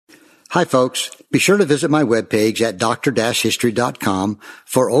Hi, folks. Be sure to visit my webpage at dr-history.com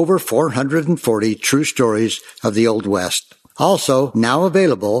for over 440 true stories of the Old West. Also, now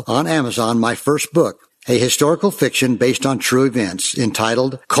available on Amazon, my first book, a historical fiction based on true events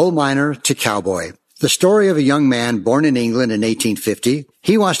entitled Coal Miner to Cowboy. The story of a young man born in England in 1850.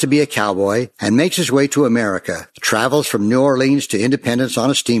 He wants to be a cowboy and makes his way to America, travels from New Orleans to Independence on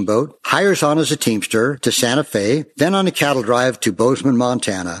a steamboat, hires on as a teamster to Santa Fe, then on a cattle drive to Bozeman,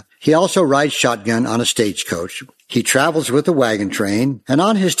 Montana. He also rides shotgun on a stagecoach. He travels with a wagon train, and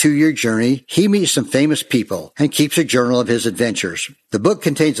on his 2-year journey, he meets some famous people and keeps a journal of his adventures. The book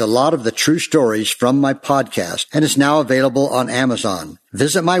contains a lot of the true stories from my podcast and is now available on Amazon.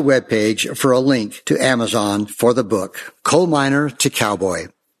 Visit my webpage for a link to Amazon for the book, Coal Miner to Cowboy.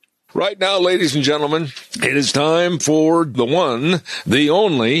 Right now, ladies and gentlemen, it is time for the one, the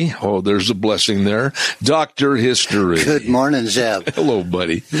only, oh, there's a blessing there, Dr. History. Good morning, Zeb. Hello,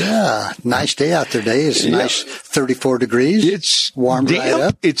 buddy. Yeah, nice day out there today. It's nice, 34 degrees. It's warm damp. Right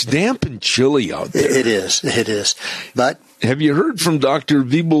up. It's damp and chilly out there. It is. But have you heard from Dr.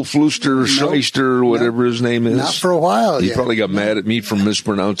 Wiebelfluster, Scheister, whatever his name is? Not for a while. He probably got mad at me for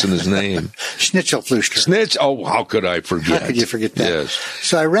mispronouncing his name. Schnitzelfluster. Oh, how could I forget? How could you forget that? Yes.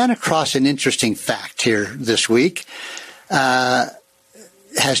 So I ran across an interesting fact here this week. Has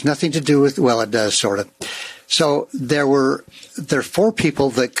nothing to do with, well, it does sort of. So there are 4 people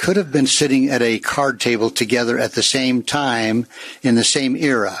that could have been sitting at a card table together at the same time in the same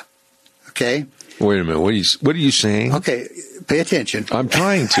era. Okay? Wait a minute. What are you saying? Okay, pay attention. I'm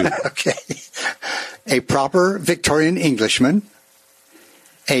trying to. Okay. A proper Victorian Englishman,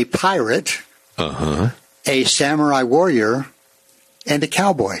 a pirate, a samurai warrior, and a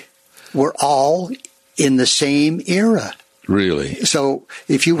cowboy were all in the same era. Really? So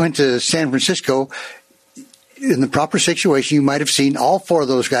if you went to San Francisco, in the proper situation, you might have seen all 4 of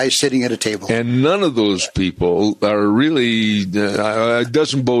those guys sitting at a table. And none of those people are really, it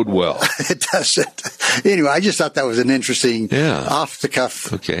doesn't bode well. It doesn't. Anyway, I just thought that was an interesting off-the-cuff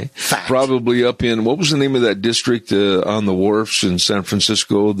fact. Probably up in, what was the name of that district on the wharfs in San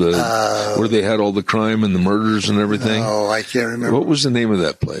Francisco, where they had all the crime and the murders and everything? Oh, I can't remember. What was the name of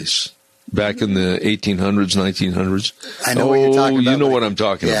that place? Back in the 1800s, 1900s? I know what you're talking about. You know what I'm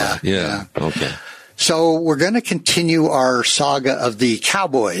talking about. Yeah. Okay. So we're going to continue our saga of the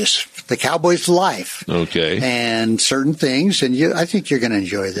Cowboys' life. Okay. And certain things, and I think you're going to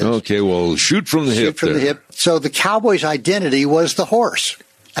enjoy this. Okay, well, shoot from the hip. The hip. So the Cowboy's identity was the horse.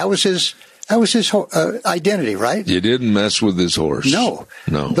 That was his identity, right? You didn't mess with his horse. No.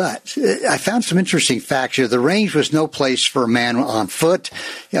 But I found some interesting facts here. The range was no place for a man on foot.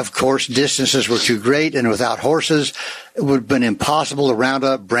 Of course, distances were too great, and without horses, it would have been impossible to round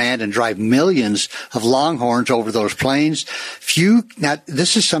up, brand, and drive millions of longhorns over those plains. Now,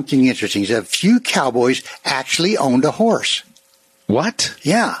 this is something interesting. Few cowboys actually owned a horse. What?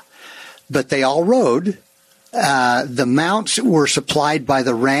 Yeah. But they all rode. The mounts were supplied by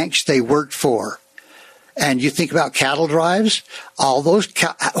the ranch they worked for. And you think about cattle drives, all those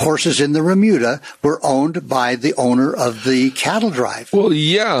horses in the remuda were owned by the owner of the cattle drive. Well,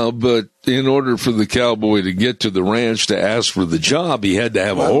 yeah, but in order for the cowboy to get to the ranch to ask for the job, he had to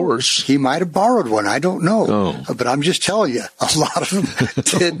have a horse. He might have borrowed one. I don't know. Oh. But I'm just telling you, a lot of them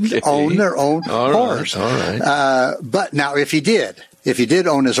didn't own their own horse. All right. But now, if he did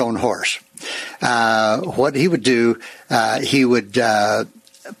own his own horse, what he would do, he would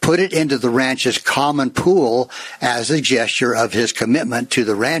put it into the ranch's common pool as a gesture of his commitment to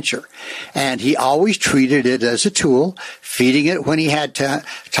the rancher. And he always treated it as a tool, feeding it when he had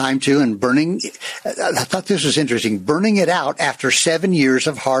time to, and burning. I thought this was interesting, burning it out after 7 years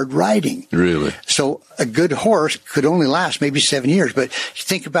of hard riding. Really? So a good horse could only last maybe 7 years, but you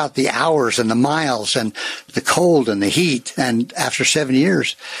think about the hours and the miles and the cold and the heat, and after 7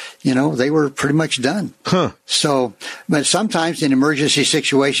 years, they were pretty much done. Huh. So, but sometimes in emergency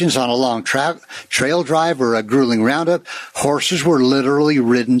situations on a long trail drive or a grueling roundup, horses were literally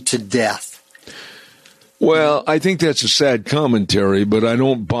ridden to death. Well, I think that's a sad commentary, but I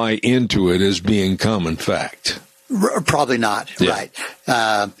don't buy into it as being common fact. Probably not, yeah. Right.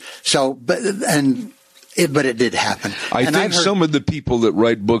 But it did happen. I think some of the people that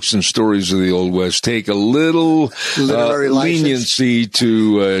write books and stories of the Old West take a little leniency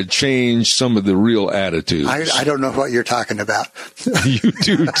to change some of the real attitudes. I don't know what you're talking about. You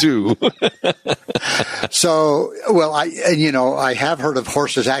do too. So, well, I have heard of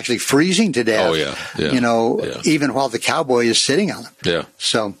horses actually freezing to death. Oh yeah. Even while the cowboy is sitting on them. Yeah.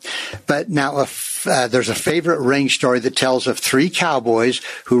 So, but now there's a favorite range story that tells of 3 cowboys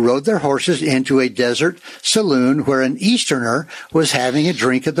who rode their horses into a desert saloon where an Easterner was having a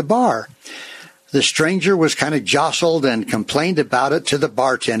drink at the bar. The stranger was kind of jostled and complained about it to the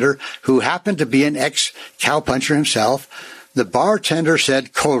bartender, who happened to be an ex-cowpuncher himself. The bartender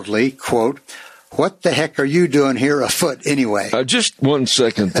said coldly, quote, "What the heck are you doing here afoot anyway?" Just 1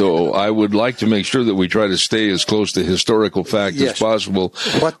 second, though. I would like to make sure that we try to stay as close to historical fact as possible.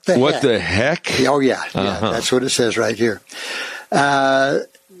 What the heck? Oh, yeah. That's what it says right here.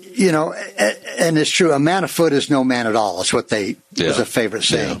 And it's true. A man afoot is no man at all. It's what was a favorite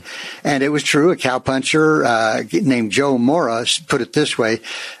saying. Yeah. And it was true. A cowpuncher named Joe Mora put it this way,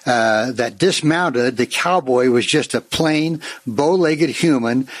 that dismounted, the cowboy was just a plain, bow-legged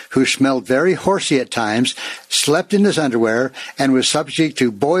human who smelled very horsey at times, slept in his underwear, and was subject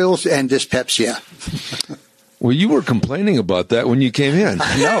to boils and dyspepsia. Well, you were complaining about that when you came in.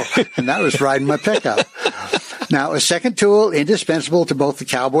 I know, and that was riding my pickup. Now, a second tool indispensable to both the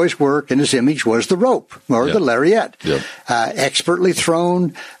cowboy's work and his image was the rope, or the lariat. Yep. Expertly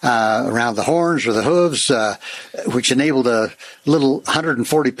thrown around the horns or the hooves, which enabled a little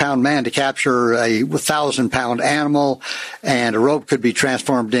 140-pound man to capture a 1,000-pound animal, and a rope could be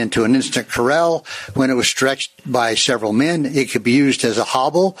transformed into an instant corral when it was stretched by several men. It could be used as a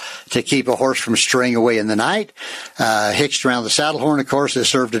hobble to keep a horse from straying away in the night. Hitched around the saddle horn, of course, it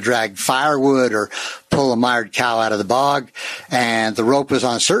served to drag firewood or pull a mired cow out of the bog, and the rope was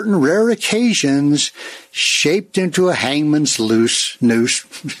on certain rare occasions shaped into a hangman's loose noose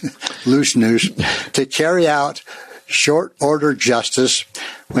to carry out short order justice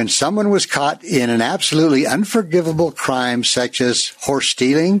when someone was caught in an absolutely unforgivable crime such as horse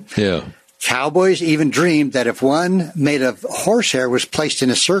stealing. Yeah. Cowboys even dreamed that if one made of horsehair was placed in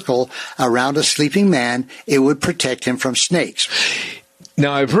a circle around a sleeping man, it would protect him from snakes.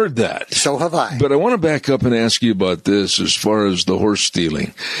 Now, I've heard that. So have I. But I want to back up and ask you about this as far as the horse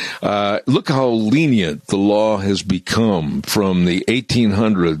stealing. Look how lenient the law has become from the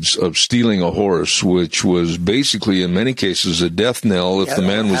 1800s of stealing a horse, which was basically, in many cases, a death knell if the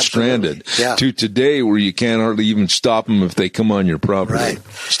man was stranded, to today where you can't hardly even stop them if they come on your property. Right.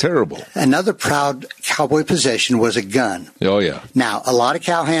 It's terrible. Another proud cowboy possession was a gun. Oh, yeah. Now, a lot of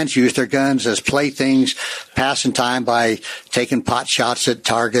cowhands used their guns as playthings, passing time by taking pot shots at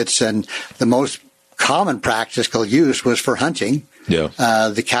targets, and the most common practical use was for hunting. Yeah.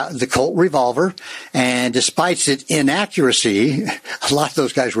 The Colt revolver, and despite its inaccuracy, a lot of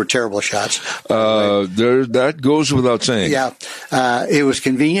those guys were terrible shots. That goes without saying. Yeah. It was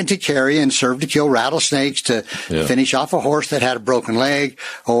convenient to carry and served to kill rattlesnakes, to finish off a horse that had a broken leg,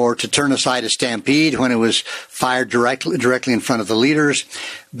 or to turn aside a stampede when it was fired directly in front of the leaders.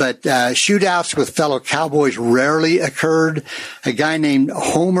 But shootouts with fellow cowboys rarely occurred. A guy named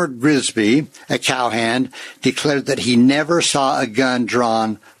Homer Grisby, a cowhand, declared that he never saw a gun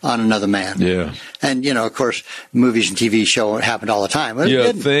drawn on another man. Yeah. And, of course, movies and TV show it happened all the time. But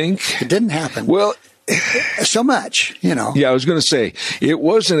it didn't happen. Well, so much, Yeah, I was going to say, it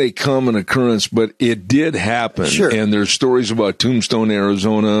wasn't a common occurrence, but it did happen. Sure. And there's stories about Tombstone,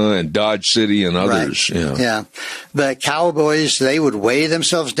 Arizona, and Dodge City and others. Right. Yeah. But cowboys, they would weigh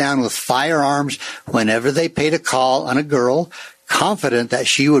themselves down with firearms whenever they paid a call on a girl, confident that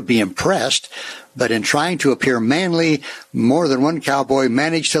she would be impressed. But in trying to appear manly, more than one cowboy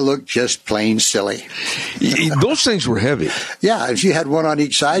managed to look just plain silly. Those things were heavy. Yeah, if you had one on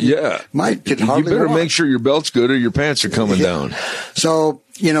each side, you better make sure your belt's good or your pants are coming down. So,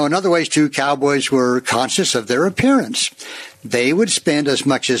 in other ways, too, cowboys were conscious of their appearance. They would spend as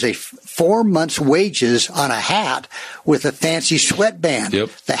much as 4 months' wages on a hat with a fancy sweatband. Yep.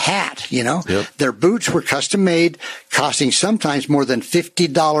 The hat, Yep. Their boots were custom made, costing sometimes more than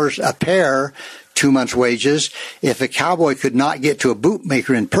 $50 a pair. 2 months' wages. If a cowboy could not get to a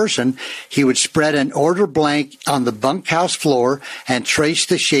bootmaker in person, he would spread an order blank on the bunkhouse floor and trace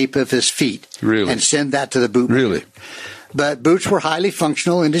the shape of his feet. Really? And send that to the bootmaker. Really? But boots were highly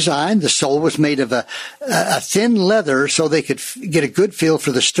functional in design. The sole was made of a thin leather so they could get a good feel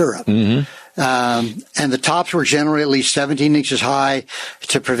for the stirrup. Mm-hmm. And the tops were generally at least 17 inches high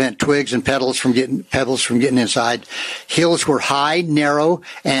to prevent twigs and pebbles from getting inside. Heels were high, narrow,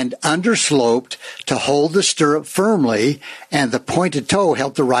 and undersloped to hold the stirrup firmly, and the pointed toe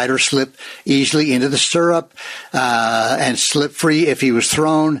helped the rider slip easily into the stirrup and slip free if he was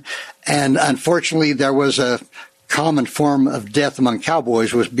thrown. And unfortunately, there was a common form of death among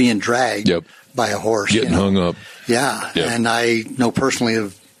cowboys was being dragged by a horse. Getting hung up. Yeah. Yep. And I know personally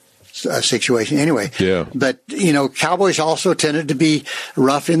of situation. Anyway, yeah. But, cowboys also tended to be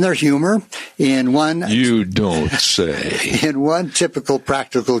rough in their humor. You don't say. In one typical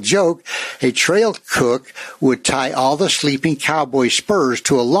practical joke, a trail cook would tie all the sleeping cowboy spurs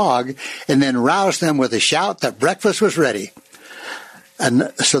to a log and then rouse them with a shout that breakfast was ready.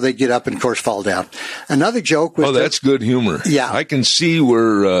 And so they get up and, of course, fall down. Another joke was... Oh, that's good humor. Yeah. I can see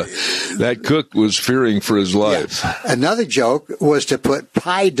where that cook was fearing for his life. Yeah. Another joke was to put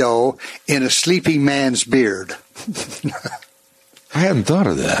pie dough in a sleeping man's beard. I hadn't thought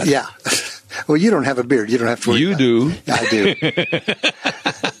of that. Yeah. Well, you don't have a beard. You don't have to worry You do. I do.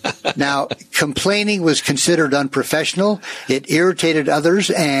 Now, complaining was considered unprofessional. It irritated others,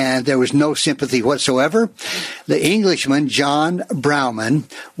 and there was no sympathy whatsoever. The Englishman, John Browman,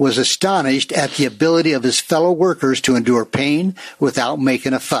 was astonished at the ability of his fellow workers to endure pain without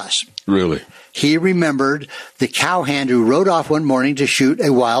making a fuss. Really? He remembered the cowhand who rode off one morning to shoot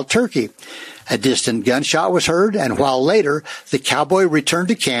a wild turkey. A distant gunshot was heard, and while later the cowboy returned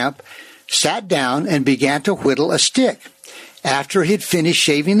to camp, sat down, and began to whittle a stick. After he had finished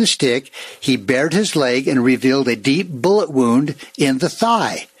shaving the stick, he bared his leg and revealed a deep bullet wound in the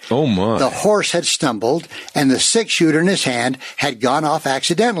thigh. Oh, my. The horse had stumbled, and the six-shooter in his hand had gone off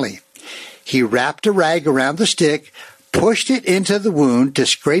accidentally. He wrapped a rag around the stick, pushed it into the wound to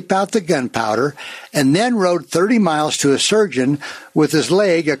scrape out the gunpowder, and then rode 30 miles to a surgeon with his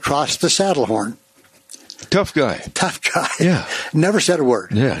leg across the saddle horn. Tough guy. Tough guy. Yeah. Never said a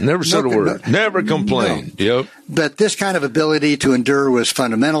word. Yeah, never said a word. Never complained. No. Yep. But this kind of ability to endure was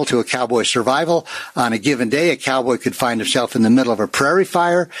fundamental to a cowboy's survival. On a given day, a cowboy could find himself in the middle of a prairie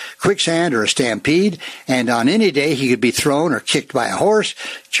fire, quicksand, or a stampede, and on any day he could be thrown or kicked by a horse,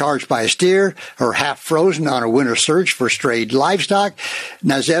 charged by a steer, or half frozen on a winter search for strayed livestock.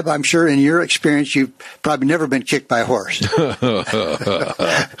 Now, Zeb, I'm sure in your experience you've probably never been kicked by a horse.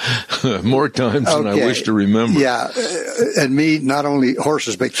 More times than I wish to remember. Yeah, and me, not only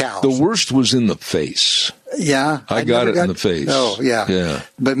horses, but cows. The worst was in the face. Yeah. I got it in the face. Oh, yeah. Yeah.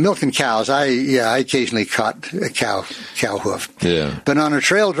 But milking cows, I occasionally caught a cow hoof. Yeah. But on a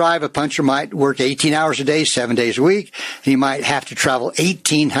trail drive, a puncher might work 18 hours a day, 7 days a week. He might have to travel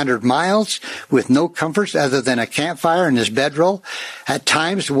 1,800 miles with no comforts other than a campfire and his bedroll. At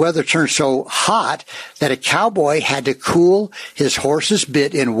times, the weather turned so hot that a cowboy had to cool his horse's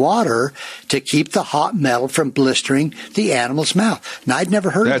bit in water to keep the hot metal from blistering the animal's mouth. Now, I'd never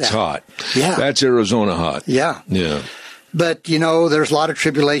heard of that. That's hot. Yeah. That's Arizona hot. Yeah. Yeah. But, there's a lot of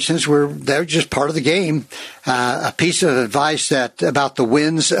tribulations where they're just part of the game. A piece of advice about the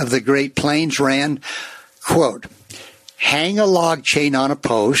winds of the Great Plains ran, quote, hang a log chain on a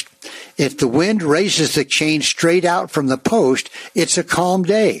post. If the wind raises the chain straight out from the post, it's a calm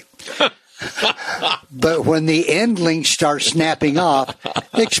day. But when the end links start snapping off,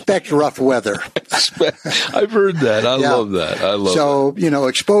 expect rough weather. I've heard that. I love that. So,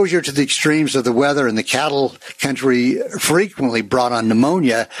 exposure to the extremes of the weather in the cattle country frequently brought on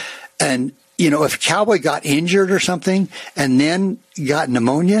pneumonia. And, if a cowboy got injured or something and then got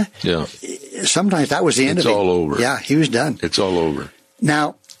pneumonia, sometimes that was the end of it. It's all over. Yeah, he was done. It's all over.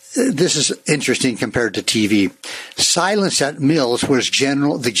 Now, this is interesting compared to TV. Silence at meals was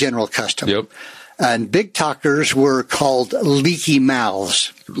the general custom. Yep. And big talkers were called leaky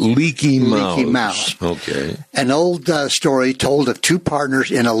mouths. Leaky mouths. Leaky mouths. Okay. An old story told of two partners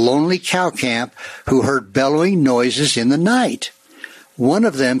in a lonely cow camp who heard bellowing noises in the night. One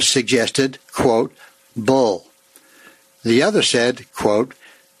of them suggested, quote, bull. The other said, quote,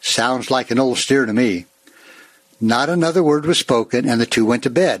 sounds like an old steer to me. Not another word was spoken, and the two went to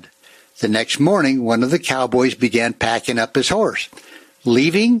bed. The next morning, one of the cowboys began packing up his horse.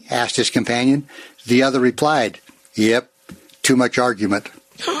 Leaving? Asked his companion. The other replied, yep, too much argument.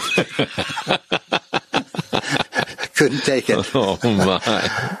 Couldn't take it. Oh,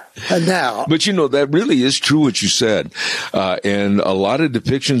 my. And now. But, that really is true what you said. And a lot of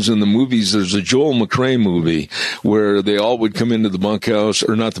depictions in the movies, there's a Joel McCrea movie where they all would come into the bunkhouse,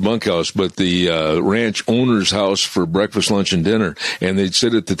 or not the bunkhouse, but the ranch owner's house for breakfast, lunch, and dinner. And they'd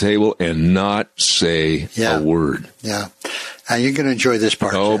sit at the table and not say a word. Yeah. You're going to enjoy this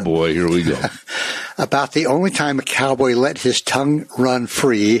part. Oh, Jim. boy, here we go. About the only time a cowboy let his tongue run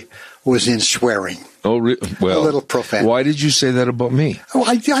free was in swearing. Oh, well, a little profanity. Why did you say that about me? Oh,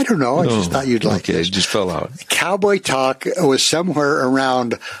 I don't know. I just thought you'd like this. it. It just fell out. Cowboy talk was somewhere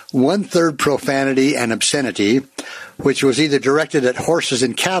around 1/3 profanity and obscenity, which was either directed at horses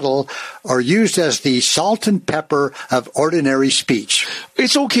and cattle or used as the salt and pepper of ordinary speech.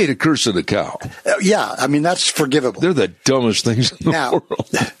 It's okay to curse at a cow. Yeah, I mean, that's forgivable. They're the dumbest things in the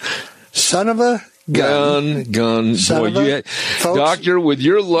world. Son of a Gun. Boy, Doctor, with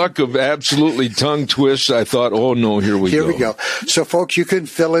your luck of absolutely tongue twists, I thought, oh no, here we go. So, folks, you can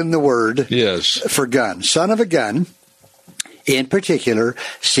fill in the word for gun. Son of a gun, in particular,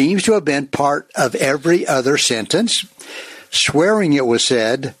 seems to have been part of every other sentence. Swearing, it was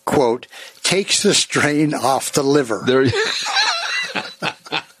said, quote, takes the strain off the liver.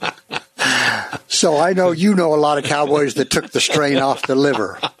 So I know you know a lot of cowboys that took the strain off the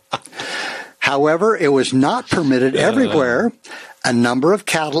liver. However, it was not permitted everywhere. A number of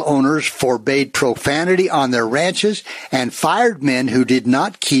cattle owners forbade profanity on their ranches and fired men who did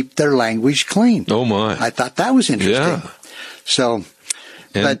not keep their language clean. Oh, my. I thought that was interesting. Yeah. So...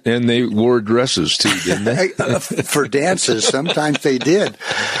 And they wore dresses, too, didn't they? For dances. Sometimes they did.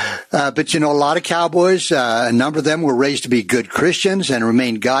 But, a lot of cowboys, a number of them were raised to be good Christians and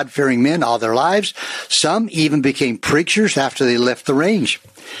remained God-fearing men all their lives. Some even became preachers after they left the range.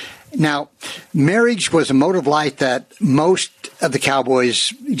 Now, marriage was a mode of life that most of the cowboys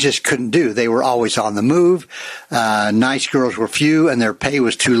just couldn't do. They were always on the move. Nice girls were few, and their pay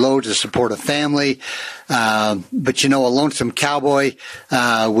was too low to support a family. But, a lonesome cowboy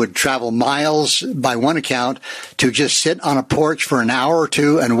would travel miles, by one account, to just sit on a porch for an hour or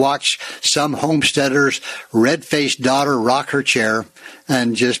two and watch some homesteader's red-faced daughter rock her chair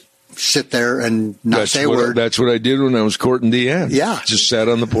and just sit there and not say a word. That's what I did when I was courting Deanne. Yeah. Just sat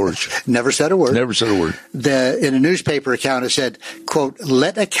on the porch. Never said a word. In a newspaper account, it said, quote,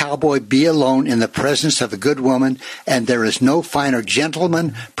 let a cowboy be alone in the presence of a good woman, and there is no finer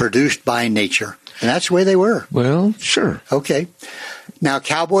gentleman produced by nature. And that's the way they were. Well, sure. Okay. Now,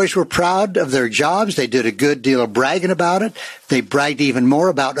 cowboys were proud of their jobs. They did a good deal of bragging about it. They bragged even more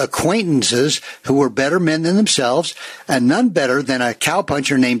about acquaintances who were better men than themselves, and none better than a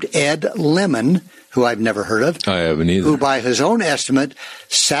cowpuncher named Ed Lemon, who I've never heard of. I haven't either. Who, by his own estimate,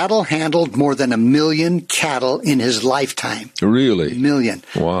 saddle-handled more than 1 million cattle in his lifetime. Really? 1 million.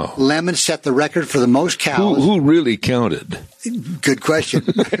 Wow. Lemon set the record for the most cows. Who really counted? Good question.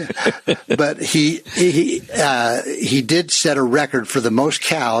 But he did set a record for the most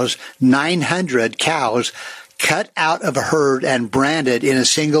cows, 900 cows, cut out of a herd and branded in a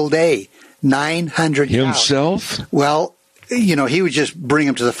single day. 900 cows. Himself? Well, he would just bring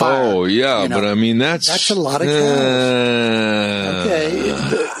them to the fire. Oh, yeah, but I mean, that's a lot of cows.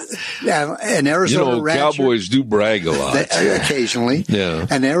 Okay. An Arizona rancher, cowboys do brag a lot. Occasionally. Yeah.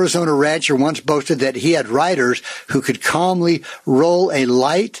 An Arizona rancher once boasted that he had riders who could calmly roll a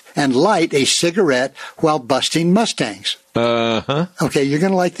light a cigarette while busting Mustangs. Uh-huh. Okay, you're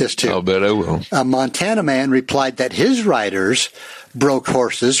going to like this, too. I'll bet I will. A Montana man replied that his riders broke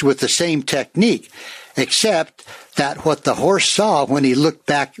horses with the same technique, except that what the horse saw when he looked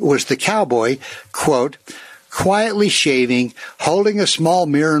back was the cowboy, quote, quietly shaving, holding a small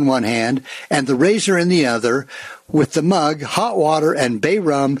mirror in one hand and the razor in the other, with the mug, hot water, and bay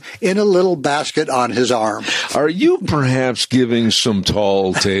rum in a little basket on his arm. Are you perhaps giving some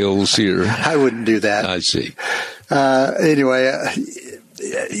tall tales here? I wouldn't do that. I see. Anyway,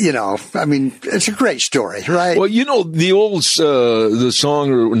 I mean, it's a great story, right? Well, the old, the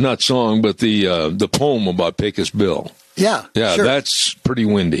song, or not song, but the poem about Pecos Bill. Yeah, sure. That's pretty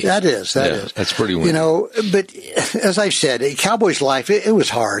windy. That is. That's pretty windy. But as I said, a cowboy's life, it was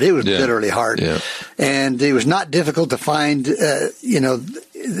hard. It was bitterly hard. Yeah. And it was not difficult to find,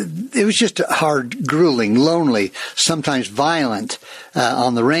 it was just hard, grueling, lonely, sometimes violent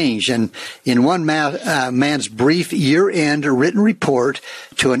on the range. And in one man's brief year-end written report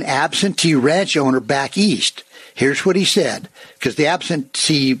to an absentee ranch owner back east, here's what he said, because the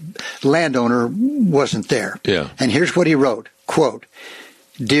absentee landowner wasn't there. Yeah. And here's what he wrote, quote,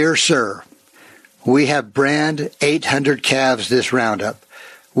 Dear Sir, we have brand 800 calves this roundup.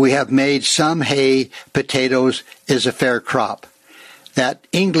 We have made some hay. Potatoes is a fair crop. That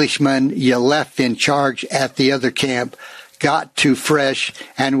Englishman you left in charge at the other camp got too fresh,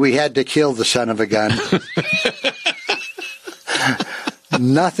 and we had to kill the son of a gun.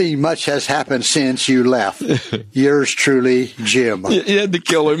 Nothing much has happened since you left. Yours truly, Jim. You had to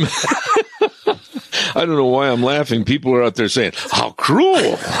kill him. I don't know why I'm laughing. People are out there saying, how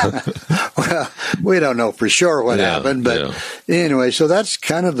cruel. Well, we don't know for sure what happened, but anyway, so that's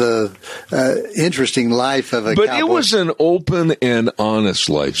kind of the interesting life of a cowboy. But it was an open and honest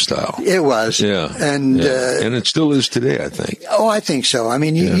lifestyle. It was. Yeah. And it still is today, I think. Oh, I think so. I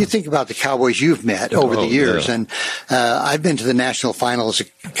mean, you think about the cowboys you've met over the years, and I've been to the national finals a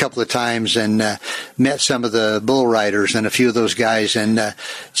couple of times and met some of the bull riders and a few of those guys, and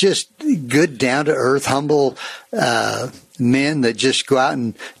just good, down-to-earth, humble men that just go out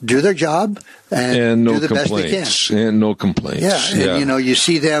and do their job and do the best they can. And no complaints. Yeah, and you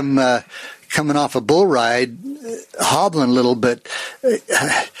see them coming off a bull ride, hobbling a little bit,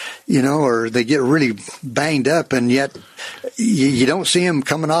 or they get really banged up, and yet you don't see them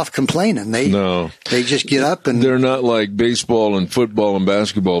coming off complaining. They just get up, and they're not like baseball and football and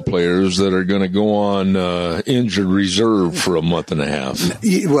basketball players that are going to go on injured reserve for a month and a half.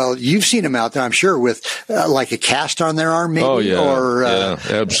 Well, you've seen them out there, I'm sure, with like a cast on their arm, maybe, or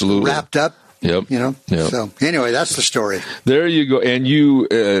absolutely wrapped up. Yep. So anyway, that's the story. There you go. And you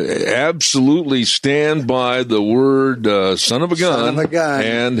absolutely stand by the word son of a gun,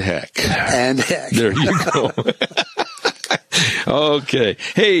 and heck. And heck. There you go. Okay.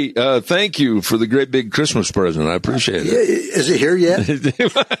 Hey, thank you for the great big Christmas present. I appreciate it. Is it here yet?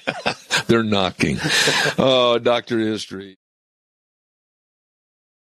 They're knocking. Oh, Dr. History.